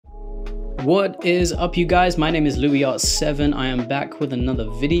What is up, you guys? My name is LouisArt7. I am back with another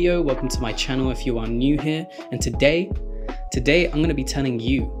video. Welcome to my channel if you are new here. And today I'm going to be telling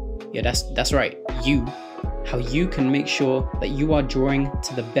you, yeah, that's right, you, how you can make sure that you are drawing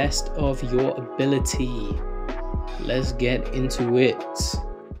to the best of your ability. Let's get into it.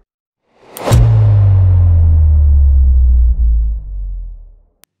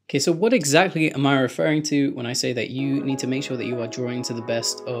 Okay, so what exactly am I referring to when I say that you need to make sure that you are drawing to the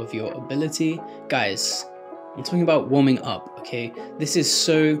best of your ability? Guys, I'm talking about warming up, okay? This is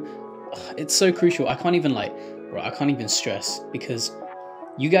it's so crucial. I can't even stress, because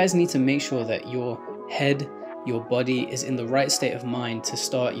you guys need to make sure that your head, your body is in the right state of mind to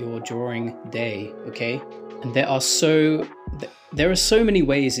start your drawing day, okay? And there are so many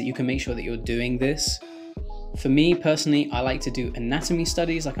ways that you can make sure that you're doing this. For me personally, I like to do anatomy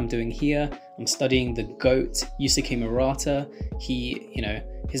studies like I'm doing here. I'm studying the GOAT, Yusuke Murata.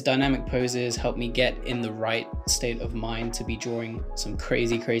 His dynamic poses help me get in the right state of mind to be drawing some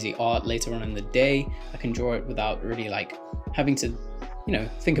crazy art later on in the day. I can draw it without really having to,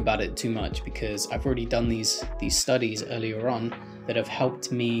 think about it too much, because I've already done these studies earlier on that have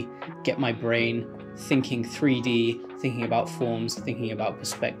helped me get my brain thinking 3D, thinking about forms, thinking about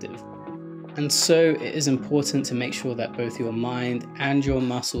perspective. And so it is important to make sure that both your mind and your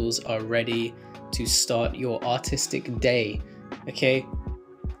muscles are ready to start your artistic day, okay?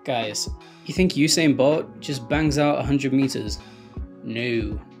 Guys, you think Usain Bolt just bangs out 100 meters?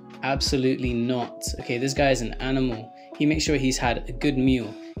 No, absolutely not. Okay, this guy is an animal. He makes sure he's had a good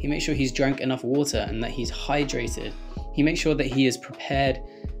meal. He makes sure he's drank enough water and that he's hydrated. He makes sure that he is prepared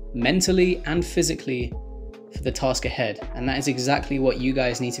mentally and physically for the task ahead. And that is exactly what you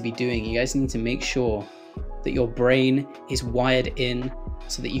guys need to be doing. You guys need to make sure that your brain is wired in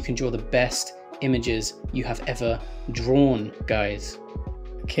so that you can draw the best images you have ever drawn, guys.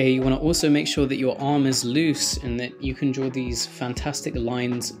 Okay, you want to also make sure that your arm is loose and that you can draw these fantastic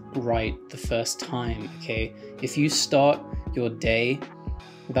lines right the first time, okay? If you start your day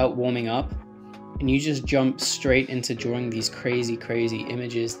without warming up, and you just jump straight into drawing these crazy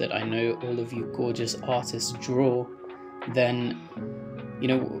images that I know all of you gorgeous artists draw, then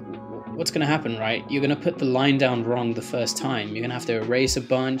what's gonna happen, right? You're gonna put the line down wrong the first time. You're gonna have to erase a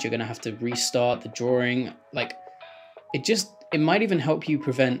bunch. You're gonna have to restart the drawing. It might even help you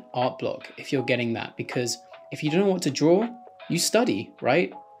prevent art block if you're getting that, because if you don't know what to draw, you study,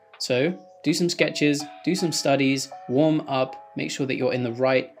 right? So do some sketches, do some studies, warm up, make sure that you're in the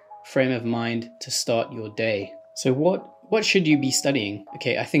right frame of mind to start your day. So what should you be studying?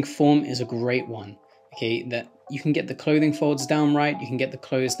 Okay, I think form is a great one. Okay, that you can get the clothing folds down right, you can get the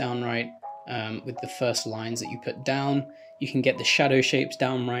clothes down right with the first lines that you put down, you can get the shadow shapes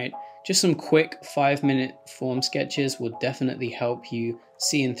down right. Just some quick 5-minute form sketches will definitely help you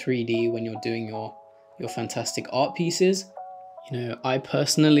see in 3D when you're doing your fantastic art pieces. I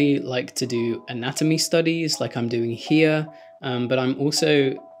personally like to do anatomy studies like I'm doing here, but I'm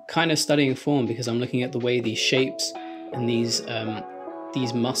also kind of studying form because I'm looking at the way these shapes and these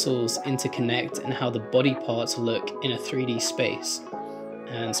muscles interconnect and how the body parts look in a 3D space.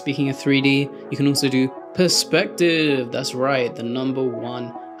 And speaking of 3D, you can also do perspective. That's right, the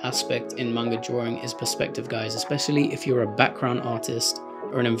 #1 aspect in manga drawing is perspective, guys, especially if you're a background artist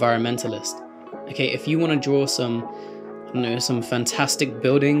or an environmentalist. Okay, if you want to draw some fantastic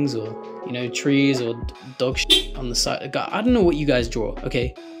buildings or trees or dog shit on the side, I don't know what you guys draw,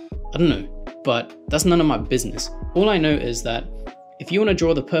 okay? I don't know, but that's none of my business. All I know is that if you want to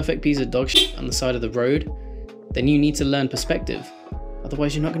draw the perfect piece of dog shit on the side of the road, then you need to learn perspective.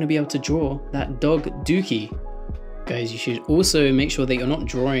 Otherwise, you're not going to be able to draw that dog dookie. Guys, you should also make sure that you're not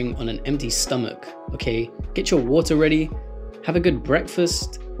drawing on an empty stomach, okay? Get your water ready, have a good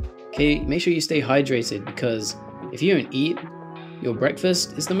breakfast, okay? Make sure you stay hydrated, because if you don't eat, your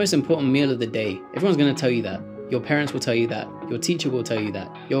breakfast is the most important meal of the day. Everyone's going to tell you that. Your parents will tell you that. Your teacher will tell you that.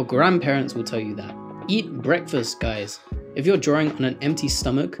 Your grandparents will tell you that. Eat breakfast, guys. If you're drawing on an empty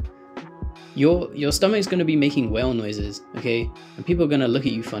stomach, your stomach's going to be making whale noises, okay? And people are going to look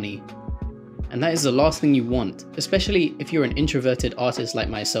at you funny. And that is the last thing you want, especially if you're an introverted artist like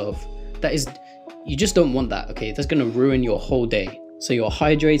myself. You just don't want that, okay? That's going to ruin your whole day. So you're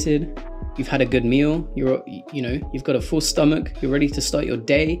hydrated, you've had a good meal, you've got a full stomach, you're ready to start your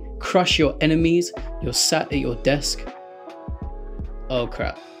day, crush your enemies, you're sat at your desk. Oh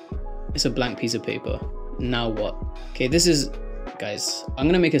crap, it's a blank piece of paper. Now what? Okay, guys, I'm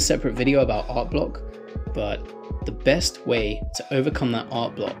gonna make a separate video about art block, but the best way to overcome that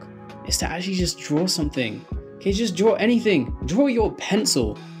art block is to actually just draw something. Okay, just draw anything. Draw your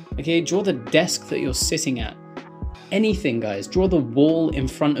pencil, okay? Draw the desk that you're sitting at. Anything, guys. Draw the wall in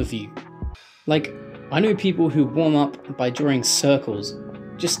front of you. Like, I know people who warm up by drawing circles,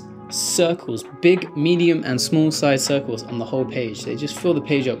 just circles, big, medium, and small size circles on the whole page. They just fill the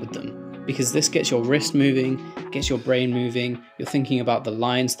page up with them because this gets your wrist moving, gets your brain moving. You're thinking about the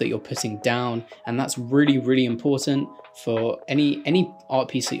lines that you're putting down, and that's really, really important for any art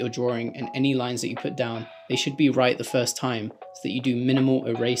piece that you're drawing, and any lines that you put down. They should be right the first time so that you do minimal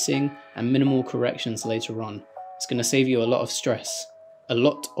erasing and minimal corrections later on. It's going to save you a lot of stress. A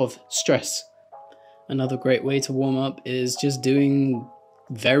lot of stress. Another great way to warm up is just doing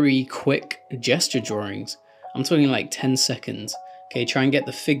very quick gesture drawings. I'm talking like 10 seconds. Okay, try and get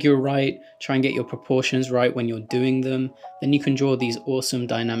the figure right, try and get your proportions right when you're doing them. Then you can draw these awesome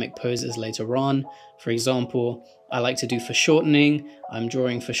dynamic poses later on. For example, I like to do foreshortening. I'm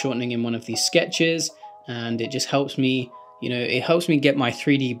drawing foreshortening in one of these sketches, and it just helps me, it helps me get my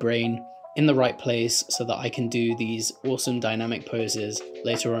 3D brain in the right place so that I can do these awesome dynamic poses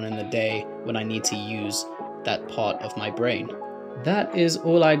later on in the day when I need to use that part of my brain. That is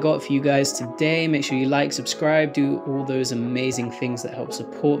all I got for you guys today. Make sure you like, subscribe, do all those amazing things that help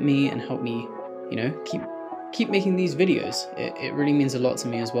support me and help me, keep making these videos. It really means a lot to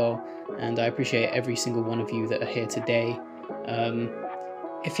me as well, and I appreciate every single one of you that are here today.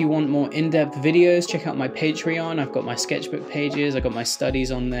 If you want more in-depth videos, check out my Patreon. I've got my sketchbook pages, I've got my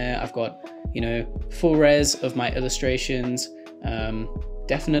studies on there, I've got, full res of my illustrations.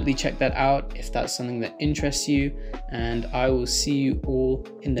 Definitely check that out if that's something that interests you, and I will see you all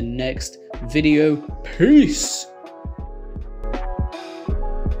in the next video. Peace!